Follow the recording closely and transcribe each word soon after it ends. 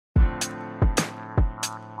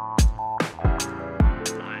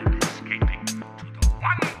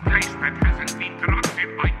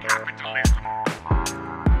by capitalism.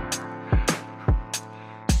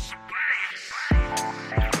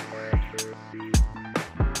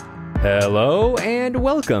 Hello and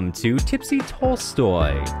welcome to Tipsy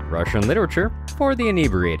Tolstoy, Russian literature for the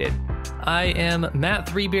inebriated. I am Matt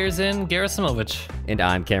 3 Beers In Gerasimovich. And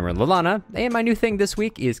I'm Cameron Lalana, and my new thing this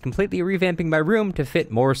week is completely revamping my room to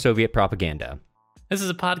fit more Soviet propaganda. This is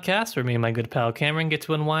a podcast where me and my good pal Cameron get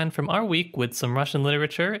to unwind from our week with some Russian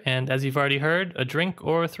literature, and as you've already heard, a drink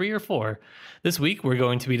or 3 or 4. This week we're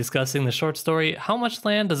going to be discussing the short story How Much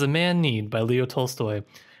Land Does a Man Need by Leo Tolstoy.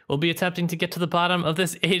 We'll be attempting to get to the bottom of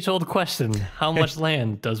this age-old question, how much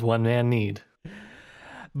land does one man need?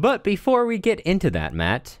 But before we get into that,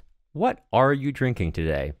 Matt, what are you drinking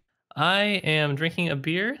today? I am drinking a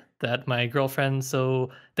beer that my girlfriend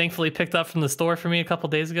so thankfully picked up from the store for me a couple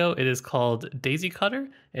days ago. It is called Daisy Cutter.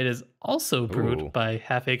 It is also brewed by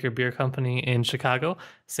Half Acre Beer Company in Chicago.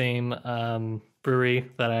 Same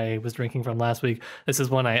brewery that I was drinking from last week. This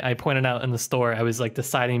is one I pointed out in the store. I was like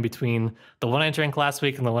deciding between the one I drank last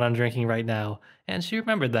week and the one I'm drinking right now. And she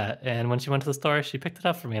remembered that. And when she went to the store, she picked it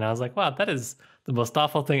up for me. And I was like, wow, that is the most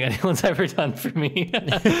awful thing anyone's ever done for me.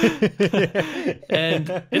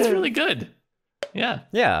 And it's really good. Yeah.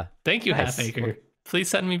 Yeah. Thank you, Nice. Half Acre. Please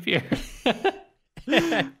send me beer.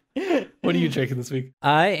 What are you drinking this week?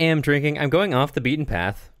 I'm going off the beaten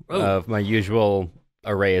path of my usual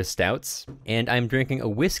array of stouts, and I'm drinking a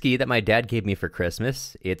whiskey that my dad gave me for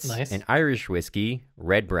Christmas. It's Nice. an Irish whiskey,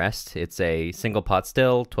 Redbreast. It's a single pot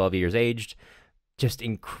still, 12 years aged, just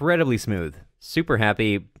incredibly smooth. Super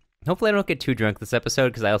happy. Hopefully I don't get too drunk this episode,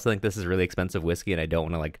 because I also think this is really expensive whiskey, and I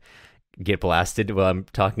don't want to get blasted while I'm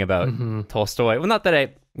talking about Tolstoy. Well, not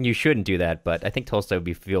that you shouldn't do that, but I think Tolstoy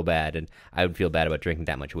would feel bad, and I would feel bad about drinking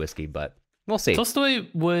that much whiskey, but we'll see. Tolstoy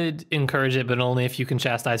would encourage it, but only if you can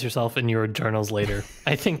chastise yourself in your journals later.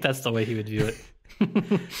 I think that's the way he would view it.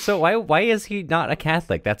 So why is he not a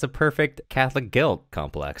Catholic? That's a perfect Catholic guilt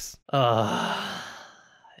complex.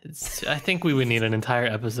 I think we would need an entire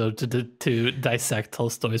episode to dissect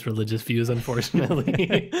Tolstoy's religious views,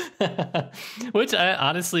 unfortunately. Which I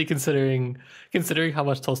honestly, considering how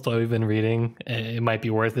much Tolstoy we've been reading, it might be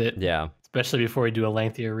worth it. Yeah. Especially before we do a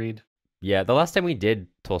lengthier read. Yeah, the last time we did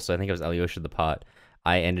Tolstoy, I think it was Alyosha the Pot,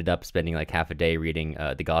 I ended up spending like half a day reading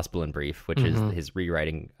the Gospel in Brief, which is his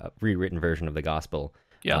rewritten version of the Gospel.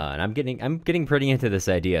 Yeah. And I'm getting pretty into this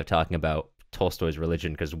idea of talking about Tolstoy's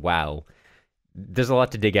religion, because wow, there's a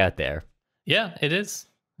lot to dig out there. Yeah, it is.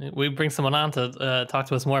 We bring someone on to talk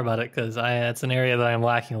to us more about it, because it's an area that I'm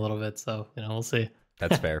lacking a little bit. So we'll see.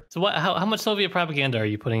 That's fair. So how much Soviet propaganda are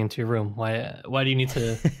you putting into your room? Why do you need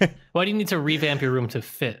to revamp your room to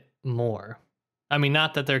fit more? I mean,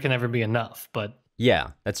 not that there can ever be enough, but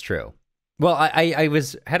Yeah, that's true. Well, I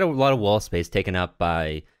had a lot of wall space taken up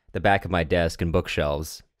by the back of my desk and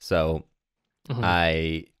bookshelves, so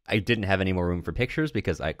I didn't have any more room for pictures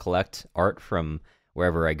because I collect art from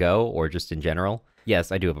wherever I go or just in general.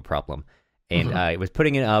 Yes, I do have a problem. And I was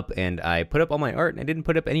putting it up, and I put up all my art, and I didn't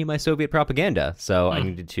put up any of my Soviet propaganda. So I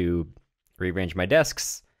needed to rearrange my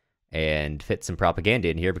desks and fit some propaganda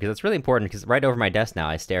in here, because it's really important, because right over my desk now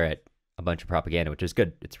I stare at a bunch of propaganda, which is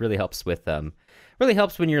good. It really helps with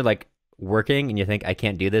when you're like working and you think I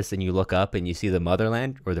can't do this, and you look up and you see the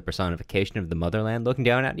motherland or the personification of the motherland looking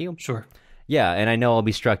down at you. sure. Yeah, and I know I'll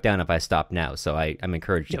be struck down if I stop now, so I'm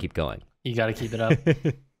encouraged to keep going. You got to keep it up.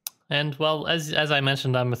 And well, as I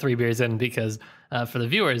mentioned, I'm 3 beers in because for the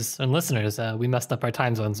viewers and listeners, we messed up our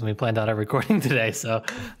time zones when we planned out our recording today. So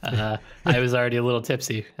I was already a little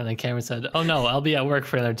tipsy. And then Cameron said, oh no, I'll be at work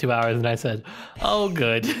for another 2 hours. And I said, oh,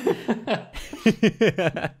 good.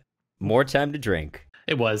 More time to drink.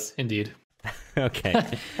 It was indeed.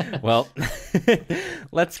 Okay. Well,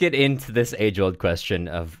 let's get into this age-old question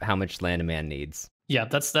of how much land a man needs. Yeah,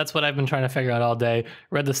 that's what I've been trying to figure out all day.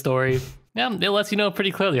 Read the story. Yeah, it lets you know pretty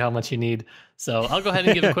clearly how much you need. So I'll go ahead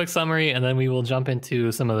and give a quick summary, and then we will jump into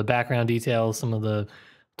some of the background details, some of the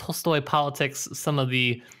Tolstoy politics, some of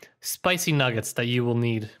the spicy nuggets that you will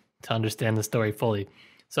need to understand the story fully.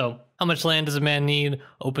 So, How Much Land Does a Man Need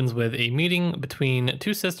opens with a meeting between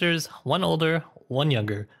 2 sisters, one older, one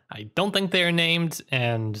younger. I don't think they are named,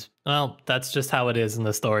 and, well, that's just how it is in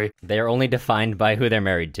the story. They are only defined by who they're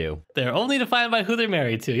married to. They're only defined by who they're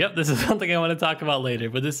married to. Yep, this is something I want to talk about later,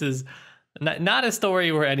 but this is not a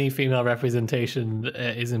story where any female representation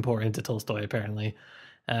is important to Tolstoy, apparently.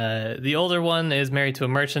 The older one is married to a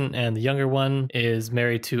merchant, and the younger one is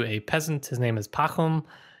married to a peasant. His name is Pachom,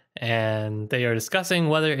 and they are discussing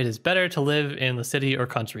whether it is better to live in the city or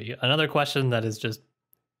country. Another question that is just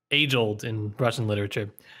age-old in Russian literature.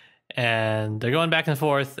 And they're going back and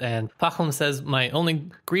forth, and Pahom says, my only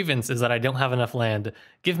grievance is that I don't have enough land.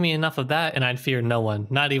 Give me enough of that, and I'd fear no one,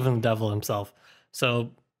 not even the devil himself.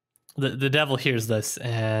 So the devil hears this,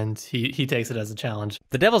 and he takes it as a challenge.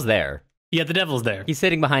 The devil's there. Yeah, the devil's there. He's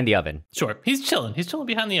sitting behind the oven. Sure, he's chilling. He's chilling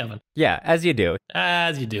behind the oven. Yeah, as you do.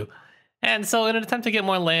 As you do. And so in an attempt to get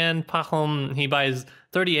more land, Pahom, he buys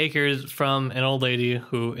 30 acres from an old lady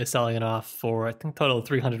who is selling it off for, I think, total of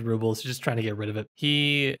 300 rubles. He's just trying to get rid of it.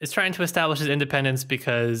 He is trying to establish his independence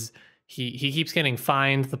because he keeps getting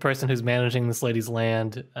fined, the person who's managing this lady's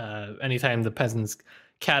land. Anytime the peasant's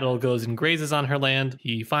cattle goes and grazes on her land,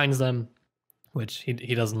 he fines them, which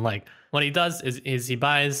he doesn't like. What he does is he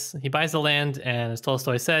buys the land, and as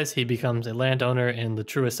Tolstoy says, he becomes a landowner in the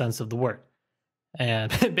truest sense of the word.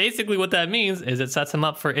 And basically what that means is it sets him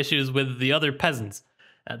up for issues with the other peasants.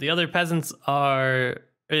 The other peasants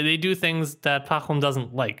they do things that Pahom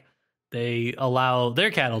doesn't like. They allow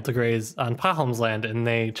their cattle to graze on Pahom's land, and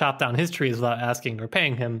they chop down his trees without asking or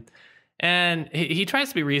paying him. And he tries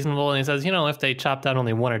to be reasonable, and he says, if they chopped down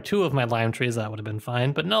only 1 or 2 of my lime trees, that would have been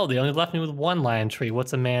fine. But no, they only left me with 1 lime tree.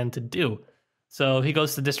 What's a man to do? So he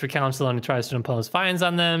goes to district council and he tries to impose fines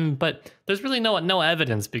on them, but there's really no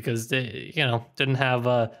evidence because they, didn't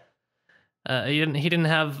have he didn't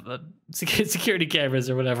have security cameras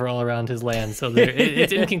or whatever all around his land. So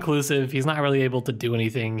it's inconclusive. He's not really able to do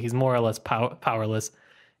anything. He's more or less powerless,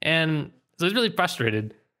 and so he's really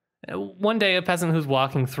frustrated. One day, a peasant who's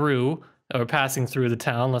walking through or passing through the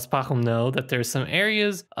town lets Pahom know that there's some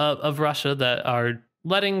areas of Russia that are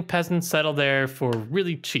letting peasants settle there for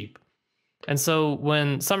really cheap. And so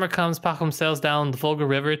when summer comes, Pahom sails down the Volga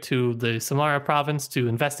River to the Samara province to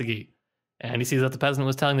investigate. And he sees that the peasant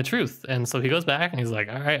was telling the truth. And so he goes back and he's like,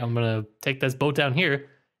 all right, I'm going to take this boat down here.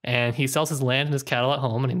 And he sells his land and his cattle at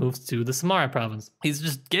home, and he moves to the Samara province. He's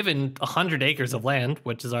just given 100 acres of land,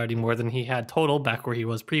 which is already more than he had total back where he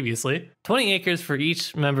was previously. 20 acres for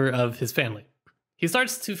each member of his family. He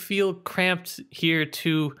starts to feel cramped here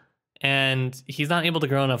too, and he's not able to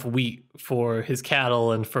grow enough wheat for his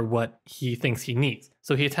cattle and for what he thinks he needs.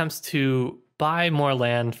 So he attempts to buy more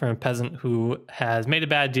land from a peasant who has made a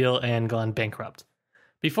bad deal and gone bankrupt.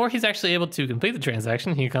 Before he's actually able to complete the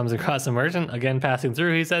transaction, he comes across a merchant, again passing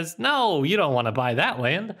through. He says, no, you don't want to buy that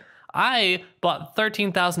land. I bought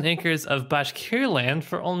 13,000 acres of Bashkir land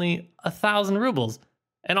for only 1,000 rubles.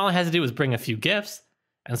 And all I had to do was bring a few gifts.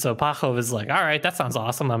 And so Pahom is like, all right, that sounds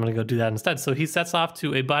awesome. I'm going to go do that instead. So he sets off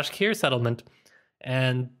to a Bashkir settlement,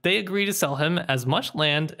 and they agree to sell him as much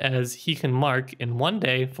land as he can mark in one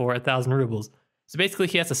day for 1,000 rubles. So basically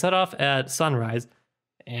he has to set off at sunrise,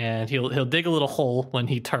 and he'll dig a little hole when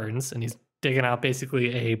he turns, and he's digging out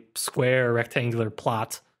basically a square rectangular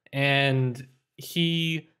plot, and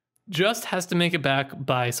he just has to make it back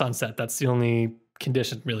by sunset. That's the only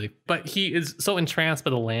condition, really. But he is so entranced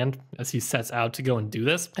by the land as he sets out to go and do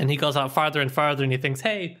this, and he goes out farther and farther, and he thinks,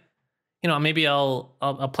 hey, maybe I'll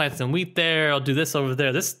plant some wheat there. I'll do this over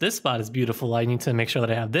there. This spot is beautiful. I need to make sure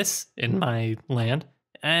that I have this in my land.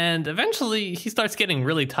 And eventually he starts getting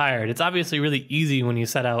really tired. It's obviously really easy when you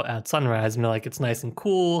set out at sunrise and you're like, it's nice and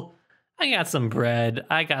cool. I got some bread.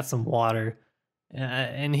 I got some water.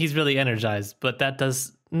 And he's really energized. But that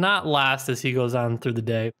does not last as he goes on through the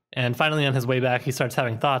day. And finally on his way back, he starts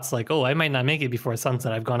having thoughts like, oh, I might not make it before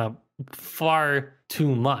sunset. I've gone up far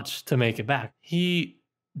too much to make it back. He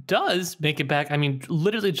does make it back. I mean,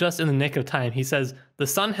 literally just in the nick of time. He says, the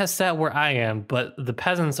sun has set where I am, but the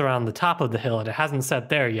peasants are on the top of the hill and it hasn't set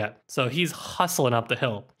there yet. So he's hustling up the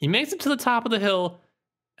hill. He makes it to the top of the hill,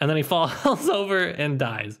 and then he falls over and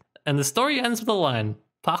dies. And the story ends with a line.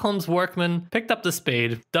 Pahom's workman picked up the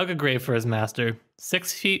spade, dug a grave for his master,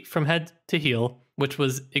 6 feet from head to heel, which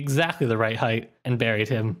was exactly the right height, and buried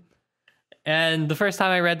him. And the first time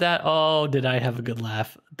I read that, oh, did I have a good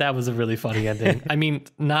laugh. That was a really funny ending. I mean,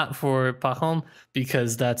 not for Pahom,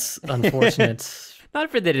 because that's unfortunate. Not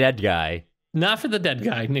for the dead guy. Not for the dead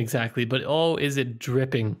guy, exactly. But oh, is it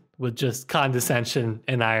dripping with just condescension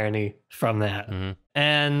and irony from that. Mm-hmm.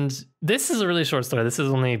 And this is a really short story.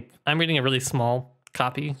 I'm reading a really small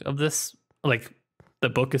copy of this. Like, the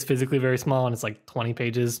book is physically very small, and it's like 20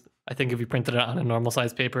 pages. I think if you printed it on a normal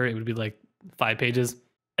size paper, it would be like 5 pages.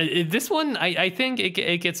 This one, I think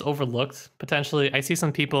it gets overlooked, potentially. I see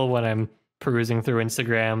some people when I'm perusing through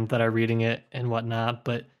Instagram that are reading it and whatnot,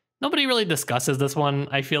 but nobody really discusses this one.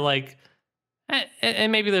 I feel like,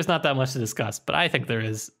 and maybe there's not that much to discuss, but I think there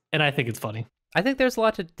is, and I think it's funny. I think there's a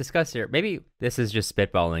lot to discuss here. Maybe this is just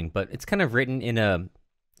spitballing, but it's kind of written in a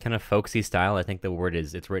kind of folksy style. I think the word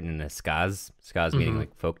is, it's written in a skaz meaning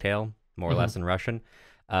like folktale, more or less in Russian.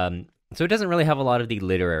 So it doesn't really have a lot of the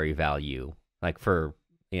literary value, like for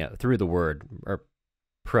through the word, or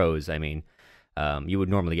prose, I mean, you would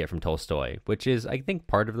normally get from Tolstoy, which is, I think,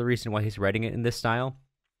 part of the reason why he's writing it in this style,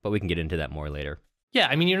 but we can get into that more later. Yeah,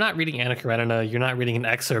 I mean, you're not reading Anna Karenina, you're not reading an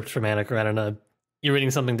excerpt from Anna Karenina, you're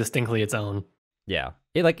reading something distinctly its own. Yeah.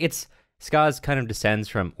 Skaz kind of descends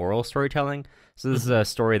from oral storytelling, so this is a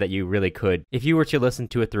story that you really could, if you were to listen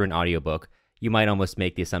to it through an audiobook, you might almost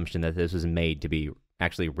make the assumption that this was made to be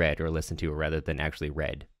actually read or listened to rather than actually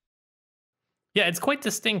read. Yeah, it's quite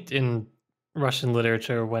distinct in Russian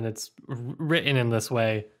literature when it's written in this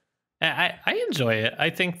way. I enjoy it. I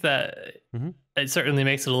think that it certainly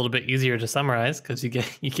makes it a little bit easier to summarize because you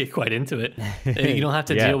get quite into it. You don't have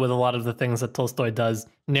to deal with a lot of the things that Tolstoy does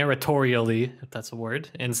narratorially, if that's a word,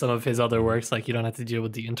 in some of his other works. Like, you don't have to deal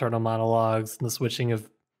with the internal monologues and the switching of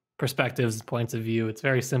perspectives and points of view. It's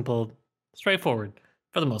very simple, straightforward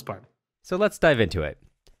for the most part. So let's dive into it.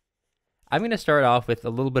 I'm going to start off with a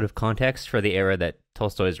little bit of context for the era that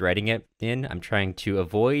Tolstoy is writing it in. I'm trying to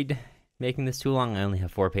avoid making this too long. I only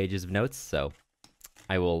have 4 pages of notes, so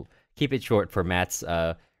I will keep it short for Matt's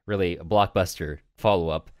really blockbuster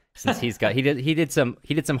follow-up, since he did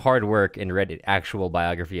some hard work and read an actual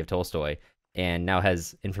biography of Tolstoy, and now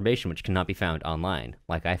has information which cannot be found online,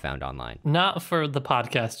 like I found online. Not for the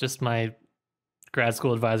podcast, just my grad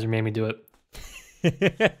school advisor made me do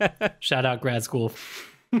it. Shout out grad school.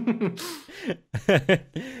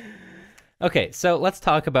 Okay, so let's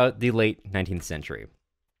talk about the late 19th century.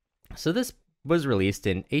 So this was released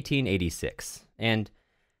in 1886, and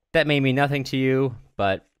that may mean nothing to you,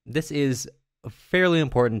 but this is a fairly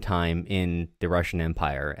important time in the Russian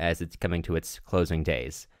Empire as it's coming to its closing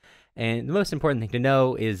days. And the most important thing to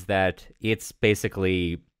know is that it's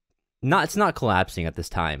basically it's not collapsing at this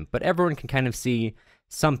time, but everyone can kind of see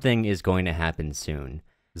something is going to happen soon.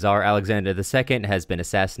 Tsar Alexander II has been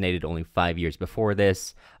assassinated only 5 years before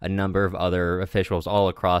this. A number of other officials all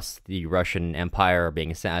across the Russian Empire are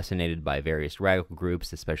being assassinated by various radical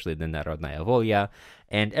groups, especially the Narodnaya Volya.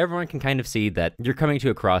 And everyone can kind of see that you're coming to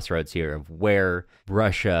a crossroads here of where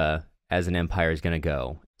Russia as an empire is going to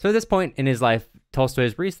go. So at this point in his life, Tolstoy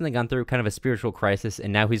has recently gone through kind of a spiritual crisis,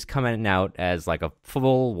 and now he's coming out as like a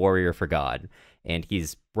full warrior for God. And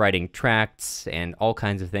he's writing tracts and all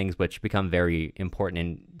kinds of things which become very important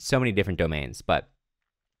in so many different domains. But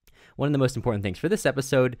one of the most important things for this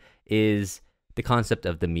episode is the concept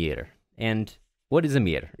of the mir. And what is a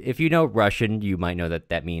mir? If you know Russian, you might know that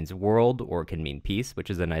that means world, or it can mean peace, which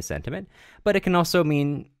is a nice sentiment. But it can also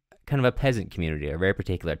mean kind of a peasant community, a very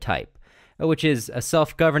particular type, which is a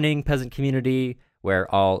self-governing peasant community where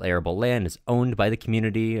all arable land is owned by the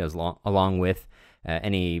community, along with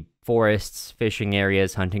any forests, fishing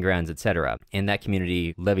areas, hunting grounds, etc. And that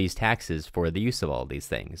community levies taxes for the use of all these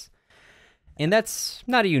things. And that's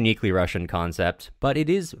not a uniquely Russian concept, but it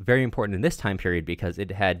is very important in this time period because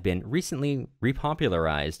it had been recently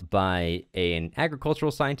repopularized by an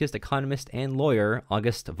agricultural scientist, economist, and lawyer,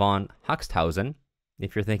 August von Hoxthausen.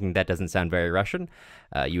 If you're thinking that doesn't sound very Russian,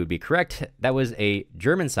 you would be correct. That was a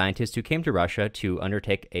German scientist who came to Russia to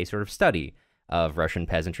undertake a sort of study of Russian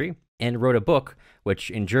peasantry and wrote a book, which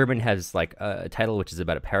in German has like a title which is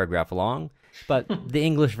about a paragraph long, but the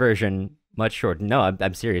English version much shorter. No,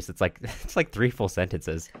 I'm serious. It's like 3 full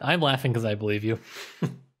sentences. I'm laughing because I believe you.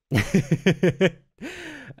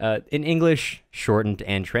 In English, shortened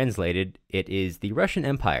and translated, it is The Russian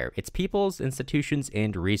Empire, Its Peoples, Institutions,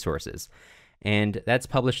 and Resources. And that's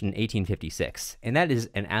published in 1856. And that is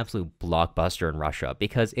an absolute blockbuster in Russia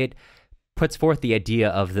because it puts forth the idea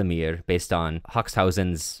of the mir based on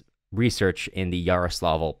Hoxthausen's research in the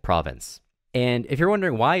Yaroslavl province. And if you're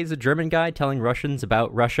wondering why is a German guy telling Russians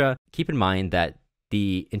about Russia, keep in mind that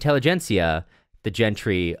the intelligentsia, the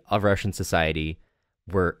gentry of Russian society,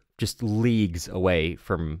 were just leagues away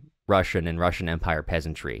from Russian and Russian Empire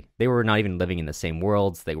peasantry. They were not even living in the same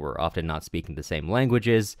worlds. They were often not speaking the same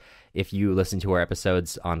languages. If you listen to our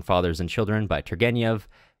episodes on Fathers and Children by Turgenev,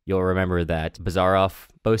 you'll remember that Bazarov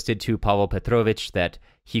boasted to Pavel Petrovich that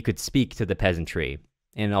he could speak to the peasantry.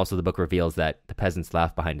 And also the book reveals that the peasants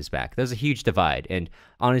laugh behind his back. There's a huge divide. And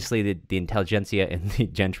honestly, the intelligentsia and the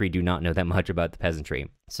gentry do not know that much about the peasantry.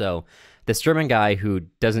 So this German guy who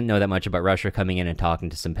doesn't know that much about Russia coming in and talking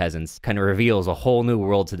to some peasants kind of reveals a whole new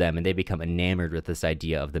world to them, and they become enamored with this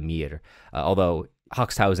idea of the mir. Although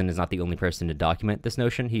Hoxthausen is not the only person to document this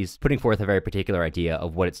notion, he's putting forth a very particular idea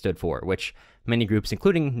of what it stood for, which many groups,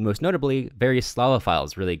 including most notably various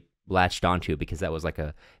Slavophiles, really latched onto because that was like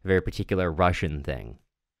a very particular Russian thing.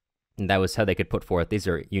 And that was how they could put forth, these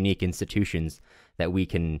are unique institutions that we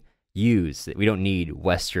can use. We don't need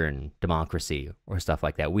Western democracy or stuff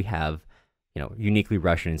like that. We have, uniquely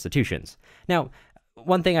Russian institutions. Now,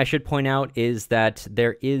 One thing I should point out is that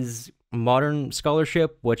there is modern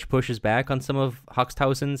scholarship which pushes back on some of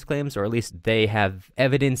Hoxthausen's claims, or at least they have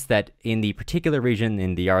evidence that in the particular region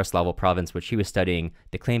in the Yaroslavl province which he was studying,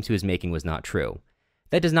 the claims he was making was not true.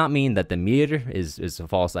 That does not mean that the mir is a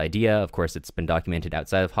false idea. Of course, it's been documented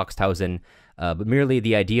outside of Hoxthausen, but merely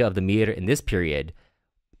the idea of the mir in this period,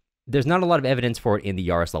 there's not a lot of evidence for it in the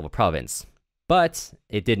Yaroslavl province. But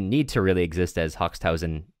it didn't need to really exist as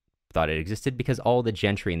Hoxthausen thought it existed, because all the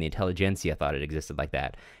gentry and the intelligentsia thought it existed like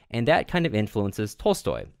that. And that kind of influences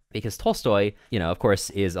Tolstoy, because Tolstoy, of course,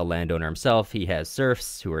 is a landowner himself. He has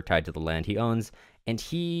serfs who are tied to the land he owns, and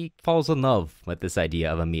he falls in love with this idea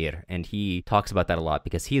of a mir, and he talks about that a lot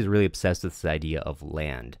because he is really obsessed with this idea of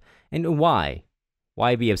land. And why?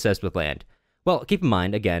 Why be obsessed with land? Well, keep in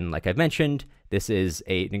mind, again, like I've mentioned, this is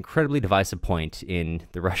an incredibly divisive point in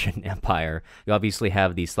the Russian Empire. You obviously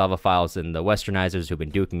have the Slavophiles and the Westernizers who've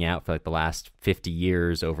been duking out for like the last 50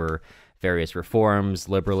 years over various reforms,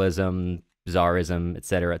 liberalism, Tsarism,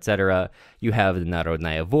 etc., etc. You have the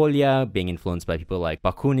Narodnaya Volya being influenced by people like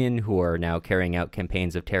Bakunin, who are now carrying out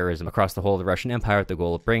campaigns of terrorism across the whole of the Russian Empire with the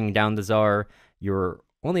goal of bringing down the Tsar. You're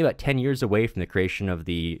only about 10 years away from the creation of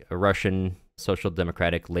the Russian Social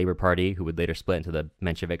Democratic Labor Party, who would later split into the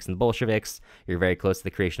Mensheviks and the Bolsheviks. You're very close to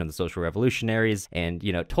the creation of the Social Revolutionaries. And,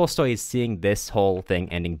 Tolstoy is seeing this whole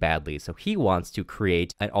thing ending badly. So he wants to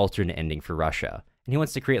create an alternate ending for Russia. And he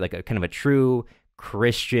wants to create like a kind of a true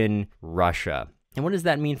Christian Russia. And what does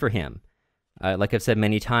that mean for him? Like I've said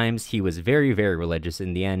many times, he was very, very religious.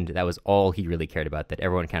 In the end, that was all he really cared about, that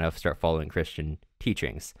everyone kind of start following Christian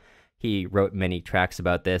teachings. He wrote many tracts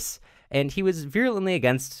about this, and he was virulently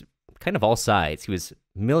against kind of all sides. He was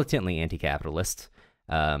militantly anti-capitalist.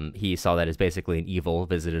 He saw that as basically an evil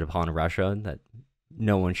visited upon Russia, that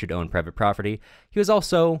no one should own private property. He was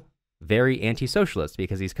also very anti-socialist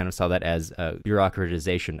because he's kind of saw that as a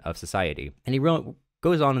bureaucratization of society. And he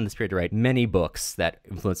goes on in this period to write many books that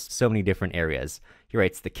influenced so many different areas. He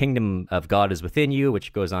writes The Kingdom of God is Within You,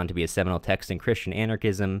 which goes on to be a seminal text in Christian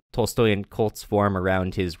anarchism. Tolstoyan cults form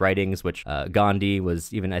around his writings, which Gandhi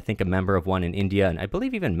was even, I think, a member of one in India, and I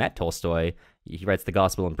believe even met Tolstoy. He writes The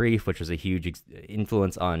Gospel in Brief, which was a huge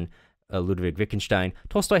influence on Ludwig Wittgenstein.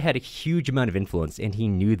 Tolstoy had a huge amount of influence, and he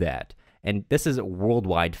knew that. And this is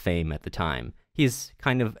worldwide fame at the time. He's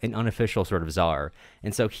kind of an unofficial sort of czar.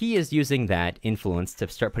 And so he is using that influence to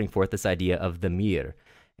start putting forth this idea of the mir.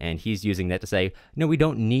 And he's using that to say, no, we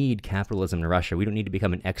don't need capitalism in Russia. We don't need to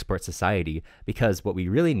become an export society, because what we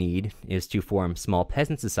really need is to form small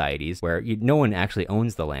peasant societies where no one actually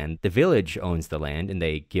owns the land. The village owns the land, and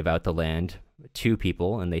they give out the land to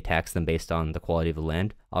people, and they tax them based on the quality of the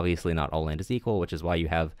land. Obviously, not all land is equal, which is why you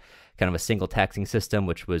have kind of a single taxing system,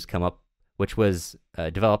 which was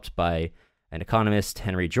developed by an economist,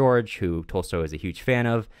 Henry George, who Tolstoy was a huge fan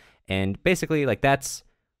of. And basically, like, that's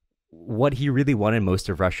what he really wanted most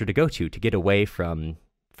of Russia to go to get away from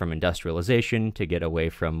industrialization, to get away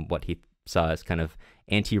from what he saw as kind of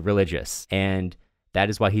anti-religious. And that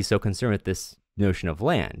is why he's so concerned with this notion of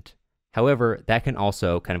land. However, that can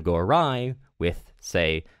also kind of go awry with,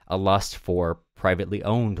 say, a lust for privately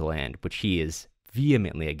owned land, which he is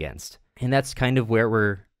vehemently against. And that's kind of where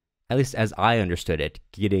we're, at least as I understood it,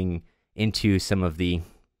 getting into some of the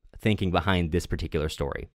thinking behind this particular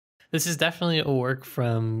story. This is definitely a work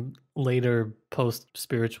from later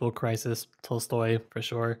post-spiritual crisis Tolstoy, for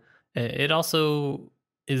sure. It also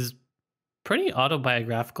is pretty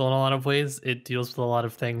autobiographical in a lot of ways. It deals with a lot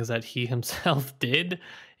of things that he himself did,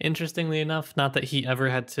 interestingly enough. Not that he ever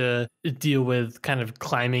had to deal with kind of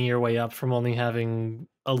climbing your way up from only having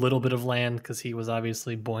a little bit of land, because he was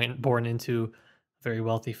obviously born into very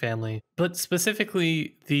wealthy family, but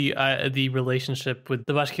specifically the relationship with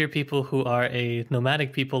the Bashkir people, who are a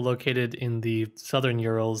nomadic people located in the southern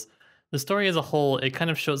Urals. The story as a whole, it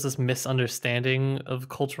kind of shows this misunderstanding of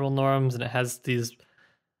cultural norms, and it has these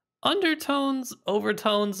undertones,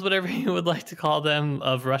 overtones, whatever you would like to call them,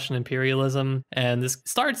 of Russian imperialism. And this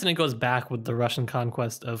starts and it goes back with the Russian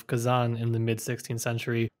conquest of Kazan in the mid-16th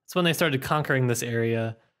century. It's when they started conquering this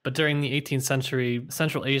area. But during the 18th century,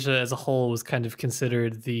 Central Asia as a whole was kind of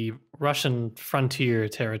considered the Russian frontier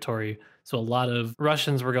territory. So a lot of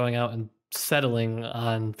Russians were going out and settling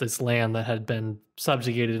on this land that had been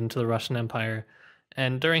subjugated into the Russian Empire.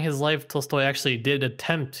 And during his life, Tolstoy actually did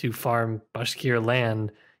attempt to farm Bashkir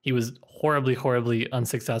land. He was horribly, horribly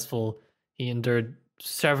unsuccessful. He endured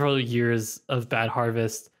several years of bad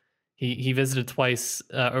harvest. He visited twice,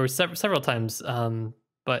 or several times,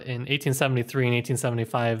 but in 1873 and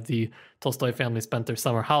 1875, the Tolstoy family spent their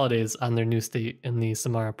summer holidays on their new estate in the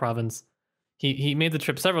Samara province. He made the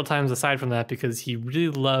trip several times aside from that because he really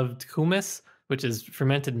loved Koumiss, which is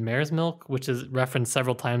fermented mare's milk, which is referenced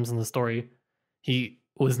several times in the story. He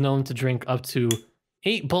was known to drink up to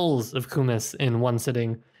 8 bowls of Koumiss in one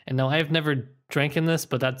sitting. And now I've never drank in this,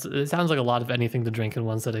 but it sounds like a lot of anything to drink in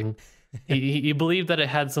one sitting. he believed that it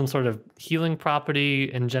had some sort of healing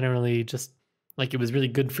property and generally just like it was really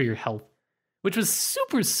good for your health, which was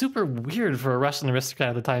super, super weird for a Russian aristocrat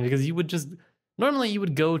at the time, because normally you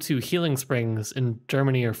would go to healing springs in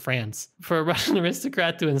Germany or France. For a Russian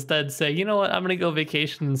aristocrat to instead say, you know what, I'm going to go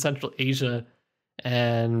vacation in Central Asia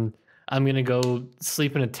and I'm going to go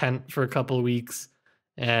sleep in a tent for a couple of weeks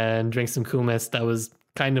and drink some Koumiss, that was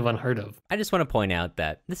kind of unheard of. I just want to point out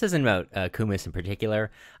that this isn't about Koumiss in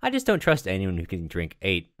particular. I just don't trust anyone who can drink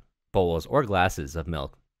 8 bowls or glasses of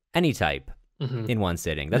milk, any type, in one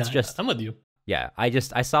sitting. I'm with you. Yeah, I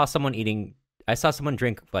saw someone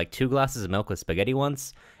drink like 2 glasses of milk with spaghetti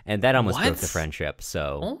once, and that almost broke the friendship.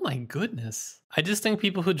 So, oh my goodness. I just think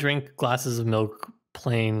people who drink glasses of milk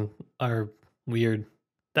plain are weird.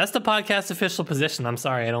 That's the podcast's official position. I'm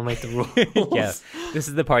sorry, I don't make the rules. Yeah, this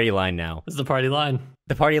is the party line now. This is the party line.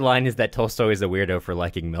 The party line is that Tolstoy is a weirdo for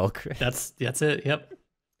liking milk. That's it, yep.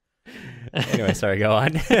 Anyway, sorry, go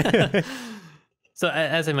on. So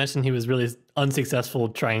as I mentioned, he was really unsuccessful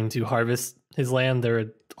trying to harvest his land. There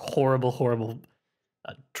were horrible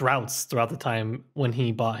droughts throughout the time when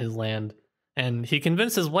he bought his land. And he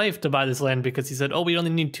convinced his wife to buy this land because he said, we only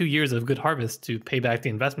need 2 years of good harvest to pay back the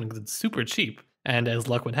investment because it's super cheap. And as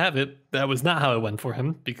luck would have it, that was not how it went for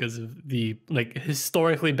him because of the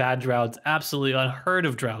historically bad droughts, absolutely unheard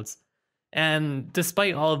of droughts. And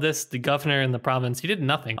despite all of this, the governor in the province, he did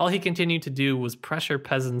nothing. All he continued to do was pressure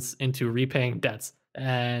peasants into repaying debts.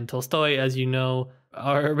 And Tolstoy, as you know,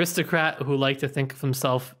 our aristocrat who liked to think of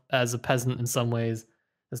himself as a peasant in some ways,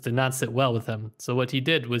 this did not sit well with him. So what he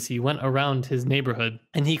did was he went around his neighborhood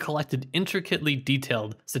and he collected intricately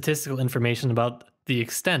detailed statistical information about the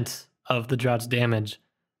extent of the drought's damage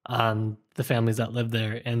on the families that lived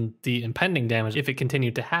there and the impending damage if it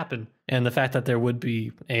continued to happen, and the fact that there would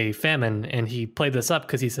be a famine. And he played this up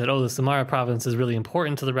because he said, the Samara province is really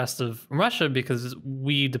important to the rest of Russia because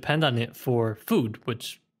we depend on it for food,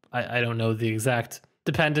 which I don't know the exact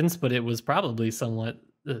dependence, but it was probably somewhat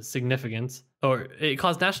significant. Or it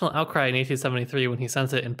caused national outcry in 1873 when he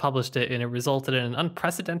sent it and published it, and it resulted in an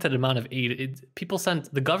unprecedented amount of aid.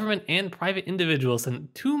 The government and private individuals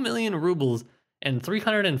sent 2 million rubles and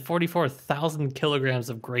 344,000 kilograms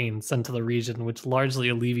of grain sent to the region, which largely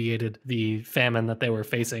alleviated the famine that they were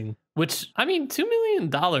facing. Which, $2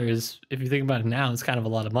 million, if you think about it now, is kind of a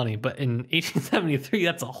lot of money. But in 1873,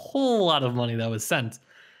 that's a whole lot of money that was sent.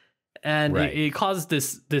 And it caused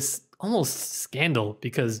this almost scandal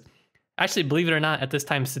because, actually, believe it or not, at this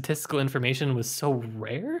time, statistical information was so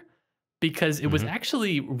rare because it was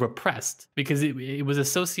actually repressed because it was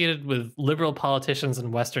associated with liberal politicians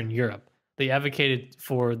in Western Europe. They advocated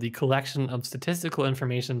for the collection of statistical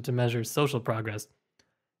information to measure social progress.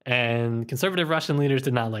 And conservative Russian leaders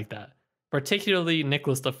did not like that. Particularly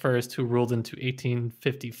Nicholas I, who ruled into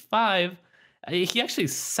 1855. He actually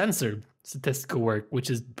censored statistical work, which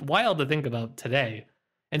is wild to think about today.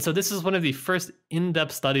 And so this is one of the first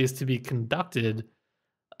in-depth studies to be conducted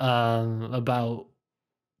about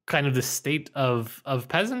kind of the state of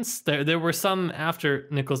peasants. There were some after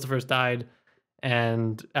Nicholas I died,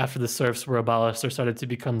 and after the serfs were abolished, there started to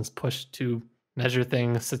become this push to measure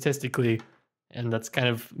things statistically. And that's kind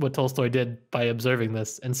of what Tolstoy did by observing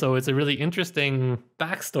this. And so it's a really interesting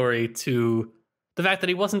backstory to the fact that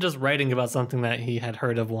he wasn't just writing about something that he had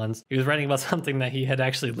heard of once. He was writing about something that he had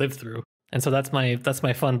actually lived through. And so that's my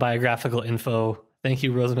fun biographical info. Thank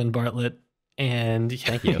you, Rosamund Bartlett, and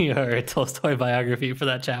Thank you. Your Tolstoy biography for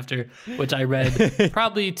that chapter, which I read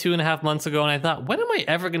probably 2.5 months ago. And I thought, when am I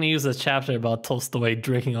ever going to use this chapter about Tolstoy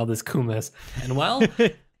drinking all this Koumiss? And well,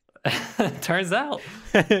 turns out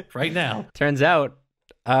right now. Turns out.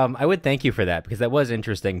 I would thank you for that because that was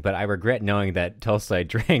interesting, but I regret knowing that Tolstoy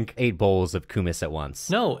drank 8 bowls of Koumiss at once.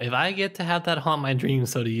 No, if I get to have that haunt my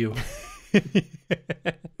dreams, so do you.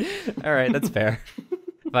 All right, that's fair.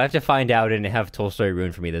 If I have to find out and have Tolstoy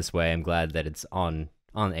ruined for me this way, I'm glad that it's on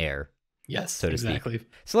air. Yes, so to exactly. speak.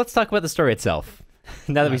 So let's talk about the story itself.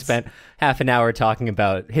 Now that we spent half an hour talking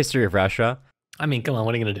about history of Russia. I mean, come on,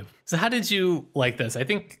 what are you going to do? So how did you like this? I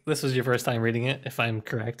think this was your first time reading it, if I'm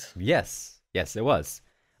correct. Yes, it was.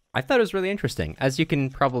 I thought it was really interesting. As you can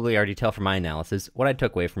probably already tell from my analysis, what I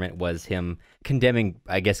took away from it was him condemning,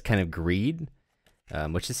 I guess, kind of greed.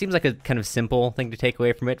 Which it seems like a kind of simple thing to take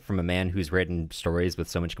away from it, from a man who's written stories with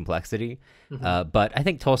so much complexity. But I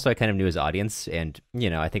think Tolstoy kind of knew his audience, and,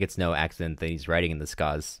 I think it's no accident that he's writing in the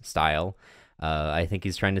Skaz style. I think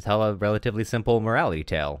he's trying to tell a relatively simple morality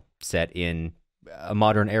tale set in, a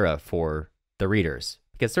modern era for the readers.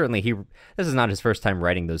 Because certainly this is not his first time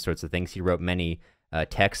writing those sorts of things. He wrote many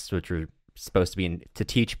texts which were supposed to be to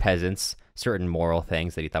teach peasants certain moral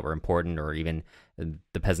things that he thought were important, or even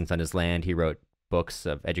the peasants on his land. He wrote books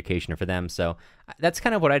of education for them. So that's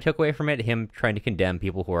kind of what I took away from it, him trying to condemn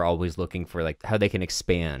people who are always looking for like how they can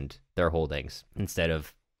expand their holdings instead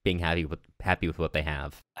of being happy with what they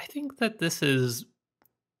have. I think that there's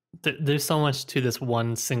so much to this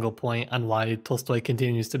one single point on why Tolstoy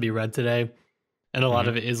continues to be read today. And a lot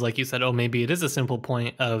of it is, like you said, oh, maybe it is a simple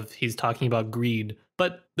point of he's talking about greed.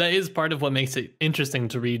 But that is part of what makes it interesting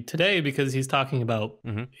to read today, because he's talking about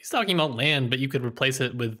land, but you could replace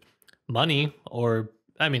it with money, or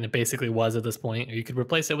I mean, it basically was at this point, or you could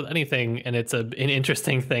replace it with anything. And it's an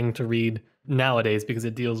interesting thing to read nowadays because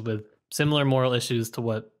it deals with similar moral issues to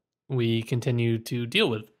what we continue to deal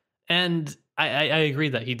with. And I agree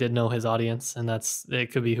that he did know his audience, and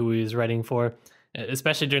it could be who he was writing for,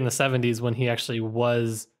 especially during the 70s when he actually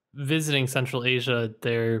was visiting Central Asia.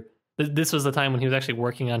 This was the time when he was actually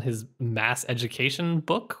working on his mass education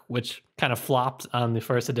book, which kind of flopped on the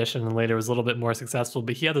first edition and later was a little bit more successful.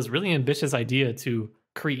 But he had this really ambitious idea to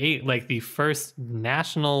create like the first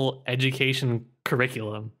national education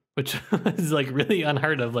curriculum, which was like really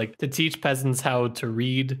unheard of, like to teach peasants how to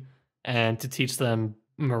read and to teach them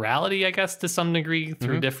morality, I guess, to some degree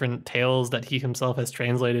through different tales that he himself has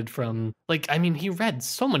translated from. Like, I mean, he read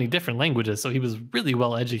so many different languages, so he was really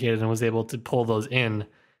well educated and was able to pull those in.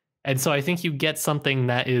 And so I think you get something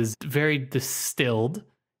that is very distilled.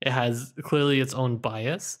 It has clearly its own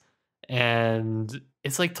bias, and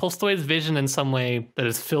it's like Tolstoy's vision in some way that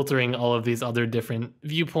is filtering all of these other different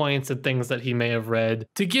viewpoints and things that he may have read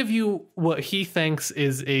to give you what he thinks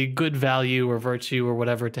is a good value or virtue or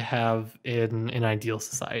whatever to have in an ideal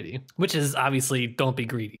society, which is obviously don't be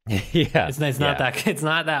greedy. Yeah. It's not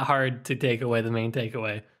that hard to take away the main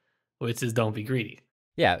takeaway, which is don't be greedy.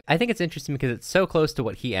 Yeah, I think it's interesting because it's so close to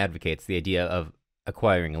what he advocates, the idea of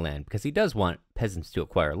acquiring land, because he does want peasants to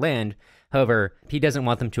acquire land. However, he doesn't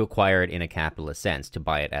want them to acquire it in a capitalist sense, to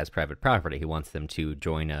buy it as private property. He wants them to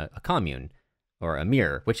join a commune or a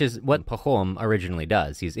mir, which is what Pahom originally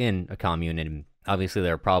does. He's in a commune, and obviously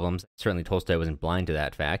there are problems. Certainly Tolstoy wasn't blind to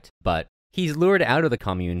that fact, but he's lured out of the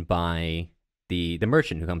commune by the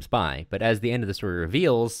merchant who comes by. But as the end of the story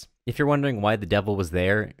reveals, if you're wondering why the devil was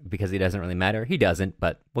there, because he doesn't really matter, he doesn't,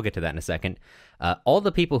 but we'll get to that in a second. All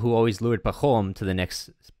the people who always lured Pahom to the next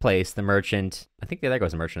place, the merchant, I think there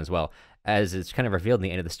goes the merchant as well, as it's kind of revealed in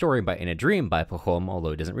the end of the story in a dream by Pahom,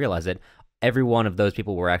 although he doesn't realize it, every one of those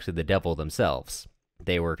people were actually the devil themselves.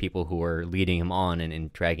 They were people who were leading him on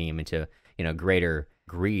and dragging him into, greater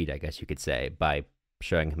greed, I guess you could say, by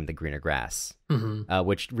showing him the greener grass,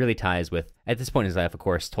 which really ties with, at this point in his life, of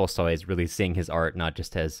course, Tolstoy is really seeing his art not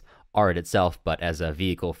just as art itself, but as a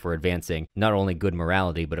vehicle for advancing not only good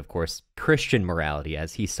morality, but of course, Christian morality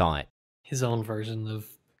as he saw it. His own version of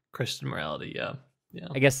Christian morality, yeah.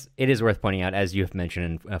 I guess it is worth pointing out, as you have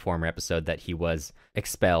mentioned in a former episode, that he was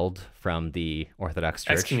expelled from the Orthodox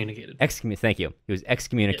Church. Excommunicated. Thank you. He was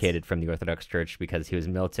excommunicated from the Orthodox Church because he was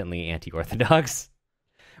militantly anti-Orthodox.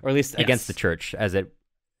 Or at least against the church, as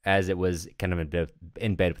it was kind of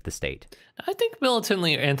in bed with the state. I think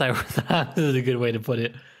militantly anti-Orthodox is a good way to put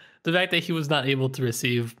it. The fact that he was not able to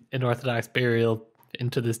receive an Orthodox burial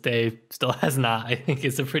into this day still has not, I think,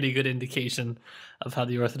 is a pretty good indication of how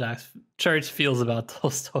the Orthodox Church feels about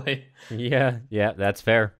Tolstoy. Yeah, that's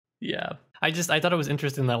fair. Yeah. I thought it was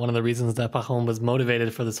interesting that one of the reasons that Pahom was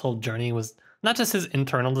motivated for this whole journey was not just his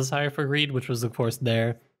internal desire for greed, which was, of course,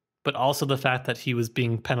 there, but also the fact that he was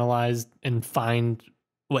being penalized and fined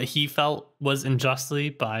what he felt was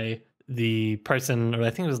unjustly by the person, or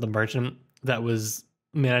I think it was the merchant, that was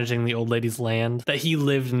managing the old lady's land that he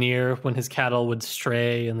lived near. When his cattle would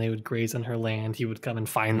stray and they would graze on her land, he would come and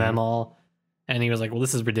find them all. And he was like, well,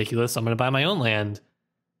 this is ridiculous. I'm going to buy my own land.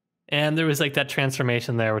 And there was like that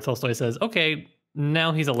transformation there where Tolstoy says, okay,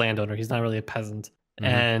 now he's a landowner. He's not really a peasant.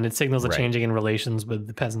 And it signals a changing in relations with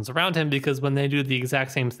the peasants around him, because when they do the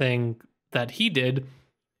exact same thing that he did,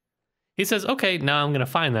 he says, okay, now I'm going to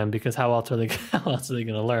find them, because how else are they going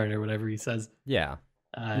to learn, or whatever he says. Yeah.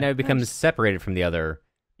 Now he becomes separated from the other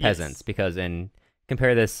peasants, because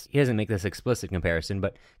compare this, he doesn't make this explicit comparison,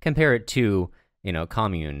 but compare it to,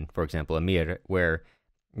 commune, for example, a mir, where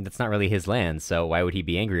that's not really his land, so why would he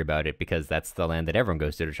be angry about it? Because that's the land that everyone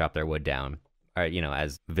goes to chop their wood down, or,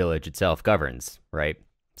 as village itself governs, right?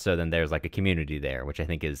 So then there's like a community there, which I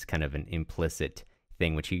think is kind of an implicit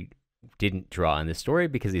thing, which he didn't draw in this story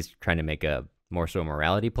because he's trying to make a more so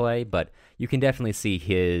morality play, but you can definitely see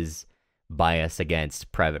his bias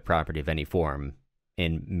against private property of any form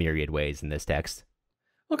in myriad ways in this text.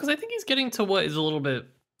 Well, because I think he's getting to what is a little bit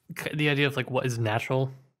the idea of like what is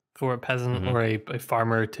natural for a peasant or a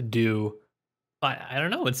farmer to do. I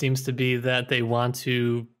don't know. It seems to be that they want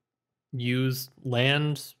to use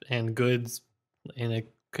land and goods in a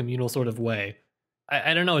communal sort of way.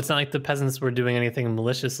 I don't know. It's not like the peasants were doing anything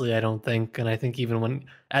maliciously, I don't think. And I think even when,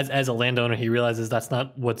 as a landowner, he realizes that's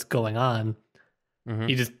not what's going on.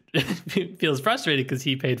 He just feels frustrated because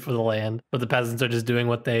he paid for the land, but the peasants are just doing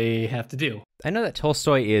what they have to do. I know that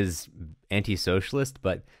Tolstoy is anti-socialist,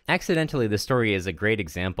 but accidentally the story is a great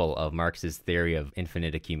example of Marx's theory of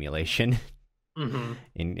infinite accumulation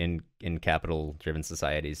in capital-driven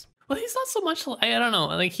societies. Well, he's not so much. I don't know.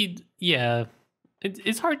 Like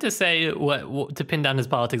it's hard to say what to pin down his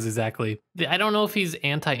politics exactly. I don't know if he's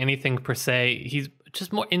anti anything per se. He's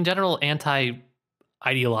just more in general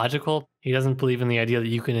anti-ideological. He doesn't believe in the idea that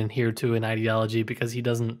you can adhere to an ideology because he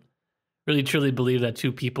doesn't really truly believe that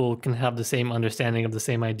two people can have the same understanding of the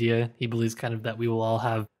same idea. He believes kind of that we will all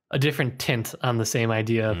have a different tint on the same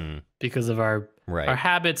idea because of our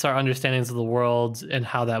habits, our understandings of the world, and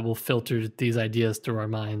how that will filter these ideas through our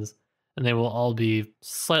minds. And they will all be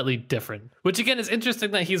slightly different. Which again is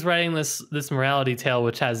interesting that he's writing this morality tale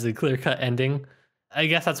which has a clear-cut ending. I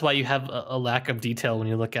guess that's why you have a lack of detail when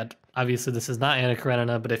you look at, obviously this is not Anna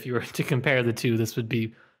Karenina, but if you were to compare the two, this would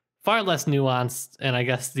be far less nuanced, and I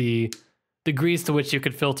guess the degrees to which you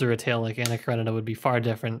could filter a tale like Anna Karenina would be far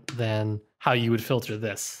different than how you would filter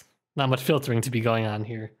this. Not much filtering to be going on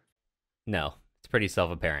here. No, it's pretty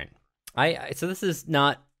self-apparent. So this is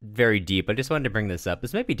not very deep. I just wanted to bring this up.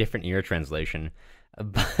 This might be different in your translation,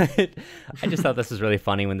 but I just thought this was really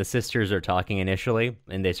funny when the sisters are talking initially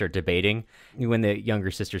and they start debating. When the younger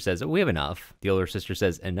sister says, "We have enough," the older sister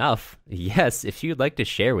says, "Enough? Yes, if you'd like to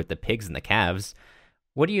share with the pigs and the calves.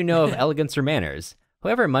 What do you know of elegance or manners?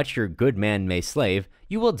 However much your good man may slave,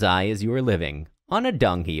 you will die as you are living, on a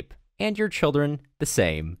dung heap, and your children the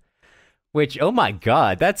same." Which, oh my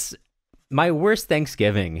God, that's... My worst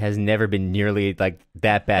Thanksgiving has never been nearly like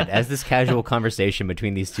that bad as this casual conversation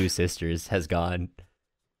between these two sisters has gone.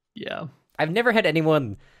 Yeah. I've never had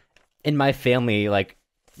anyone in my family like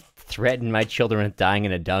threaten my children with dying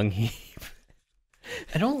in a dung heap.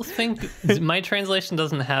 I don't think my translation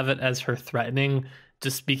doesn't have it as her threatening,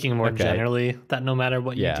 just speaking more generally, that no matter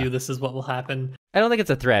what you do, this is what will happen. I don't think it's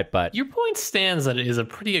a threat, but... Your point stands that it is a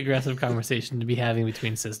pretty aggressive conversation to be having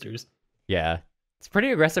between sisters. Yeah. It's a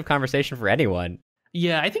pretty aggressive conversation for anyone.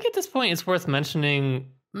 Yeah, I think at this point it's worth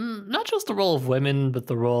mentioning not just the role of women, but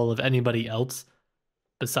the role of anybody else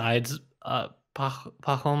besides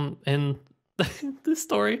Pahom in this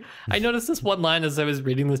story. I noticed this one line as I was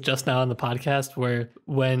reading this just now on the podcast, where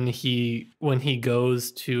when he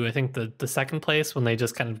goes to, I think the second place, when they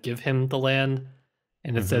just kind of give him the land,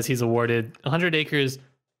 and it says he's awarded 100 acres,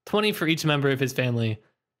 20 for each member of his family.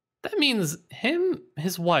 That means him,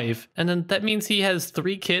 his wife, and then that means he has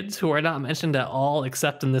 3 kids who are not mentioned at all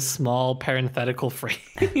except in this small parenthetical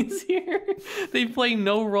phrase here. They play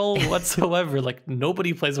no role whatsoever. Like,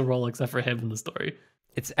 nobody plays a role except for him in the story.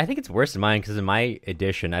 I think it's worse in mine because in my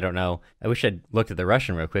edition, I don't know. I wish I'd looked at the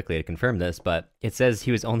Russian real quickly to confirm this, but it says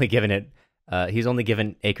he was only given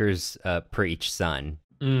acres per each son.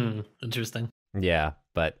 Interesting. Yeah,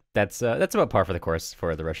 but that's about par for the course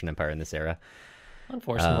for the Russian Empire in this era.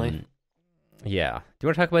 Unfortunately. Yeah. Do you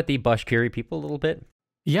want to talk about the Bashkiri people a little bit?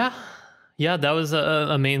 Yeah, that was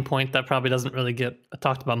a main point that probably doesn't really get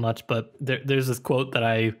talked about much, but there's this quote that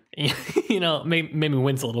I, made me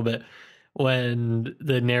wince a little bit when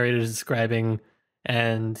the narrator is describing,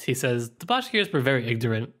 and he says, the Bashkirs were very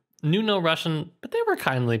ignorant, knew no Russian, but they were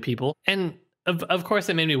kindly people. And of course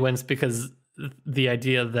it made me wince because the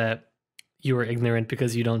idea that you were ignorant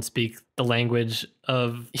because you don't speak the language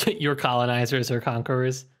of your colonizers or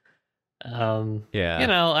conquerors. I don't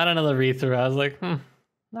know the read through. I was like,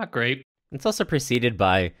 not great. It's also preceded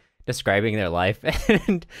by describing their life.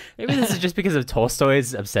 And maybe this is just because of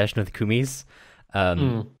Tolstoy's obsession with Koumiss.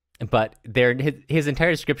 But his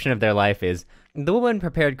entire description of their life is, the women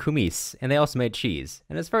prepared Koumiss, and they also made cheese.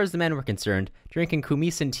 And as far as the men were concerned, drinking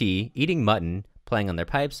Koumiss and tea, eating mutton, playing on their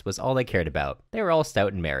pipes was all they cared about. They were all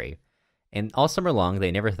stout and merry. And all summer long, they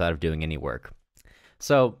never thought of doing any work.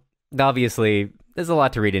 So, obviously, there's a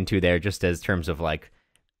lot to read into there, just as terms of, like,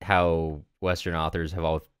 how Western authors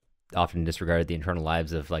have often disregarded the internal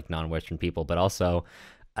lives of, like, non-Western people. But also,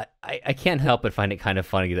 I can't help but find it kind of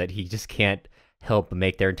funny that he just can't help but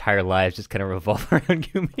make their entire lives just kind of revolve around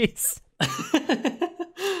Koumiss.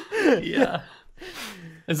 Yeah.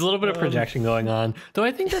 There's a little bit of projection going on. Though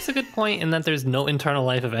I think that's a good point in that there's no internal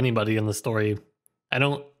life of anybody in the story. I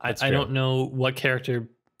don't know what character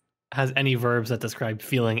has any verbs that describe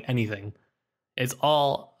feeling anything. It's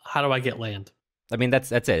all, how do I get land? I mean,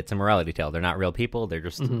 that's it. It's a morality tale. They're not real people. They're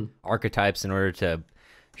just archetypes in order to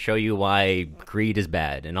show you why greed is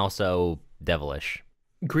bad and also devilish.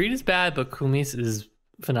 Greed is bad, but Koumiss is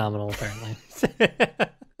phenomenal, apparently.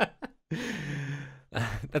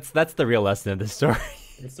 That's the real lesson of the story.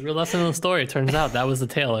 It's the real lesson of the story. It turns out that was the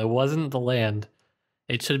tale. It wasn't the land.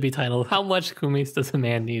 It should be titled, How Much Koumiss Does a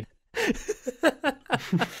Man Need?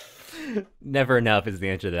 Never enough is the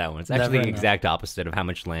answer to that one. It's actually the exact opposite of how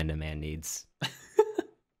much land a man needs.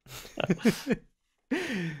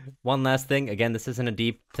 One last thing. Again, this isn't a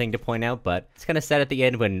deep thing to point out, but it's kind of sad at the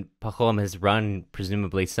end when Pahom has run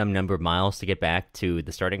presumably some number of miles to get back to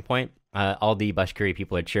the starting point. All the Bashkiri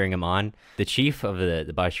people are cheering him on. The chief of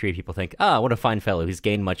the Bashkiri people think, what a fine fellow. He's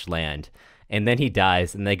gained much land. And then he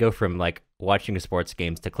dies, and they go from like watching sports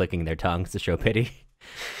games to clicking their tongues to show pity.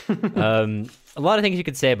 A lot of things you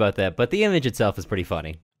could say about that, but the image itself is pretty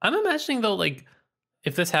funny. I'm imagining, though, like,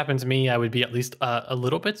 if this happened to me, I would be at least a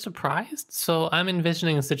little bit surprised. So I'm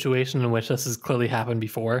envisioning a situation in which this has clearly happened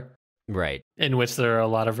before. Right. In which there are a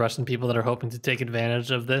lot of Russian people that are hoping to take advantage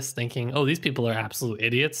of this, thinking, these people are absolute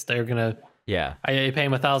idiots. They're going to... Yeah. I pay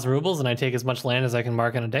them 1,000 rubles and I take as much land as I can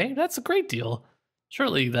mark in a day. That's a great deal.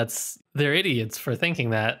 Surely they're idiots for thinking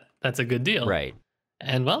that that's a good deal. Right.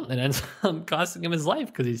 And, well, it ends up costing him his life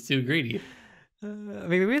because he's too greedy. I mean,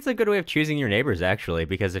 maybe it's a good way of choosing your neighbors, actually,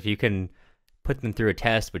 because if you can put them through a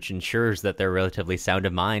test which ensures that they're relatively sound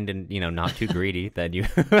of mind and, not too greedy, then you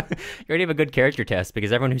already have a good character test,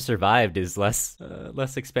 because everyone who survived is less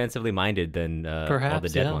expansively minded than Perhaps, all the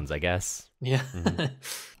dead ones, I guess. Yeah.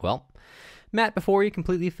 Well, Matt, before we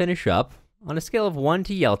completely finish up, on a scale of 1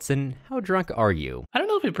 to Yeltsin, how drunk are you? I don't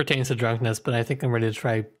know if it pertains to drunkenness, but I think I'm ready to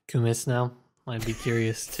try Koumiss now. I'd be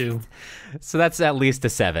curious too. So that's at least a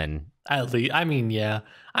 7. At least, I mean, yeah.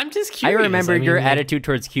 I'm just curious. I remember your attitude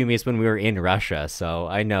towards Koumiss when we were in Russia, so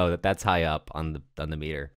I know that that's high up on the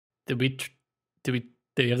meter. Did we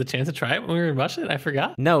have the chance to try it when we were in Russia? I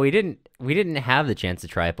forgot. No, we didn't. We didn't have the chance to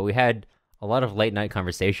try it, but we had a lot of late night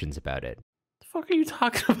conversations about it. The fuck are you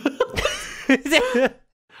talking about?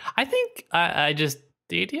 I think I just,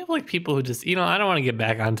 the idea of like people who just, I don't want to get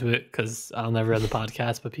back onto it because I'll never have the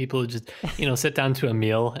podcast, but people who just, sit down to a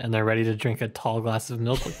meal and they're ready to drink a tall glass of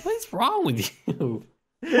milk. Like, what is wrong with you?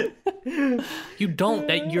 You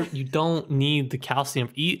don't need the calcium.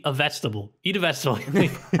 Eat a vegetable. Eat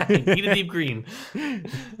a deep green.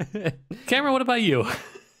 Cameron, what about you?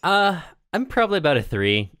 I'm probably about a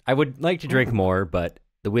 3. I would like to drink more, but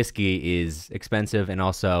the whiskey is expensive, and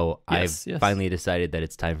also I've finally decided that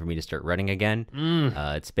it's time for me to start running again.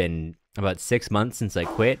 It's been about 6 months since I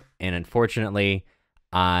quit, and unfortunately,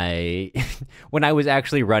 when I was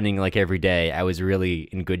actually running like every day, I was really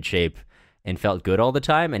in good shape and felt good all the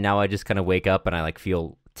time, and now I just kind of wake up and I like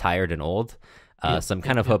feel tired and old. So I'm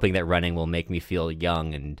kind of hoping that running will make me feel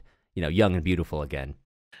young and beautiful again.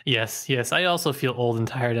 Yes. I also feel old and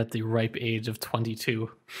tired at the ripe age of 22,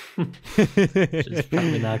 which is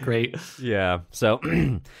probably not great. Yeah. So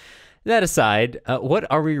that aside,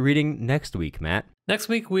 what are we reading next week, Matt? Next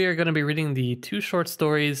week, we are going to be reading the 2 short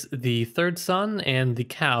stories, The Third Son and The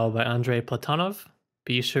Cow by Andrei Platonov.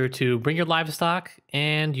 Be sure to bring your livestock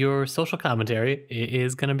and your social commentary. It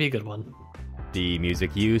is going to be a good one. The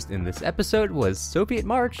music used in this episode was Soviet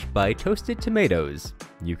March by Toasted Tomatoes.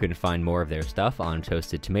 You can find more of their stuff on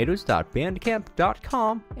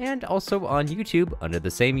toastedtomatoes.bandcamp.com and also on YouTube under the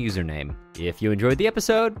same username. If you enjoyed the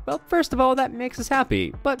episode, well, first of all, that makes us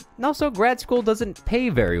happy, but also grad school doesn't pay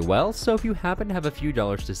very well, so if you happen to have a few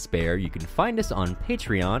dollars to spare, you can find us on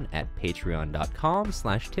Patreon at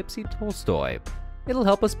patreon.com/tipsytolstoy. It'll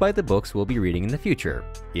help us buy the books we'll be reading in the future.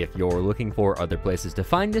 If you're looking for other places to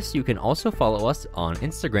find us, you can also follow us on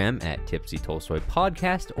Instagram at Tipsy Tolstoy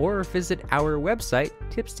Podcast or visit our website,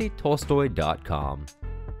 tipsytolstoy.com.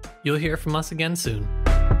 You'll hear from us again soon.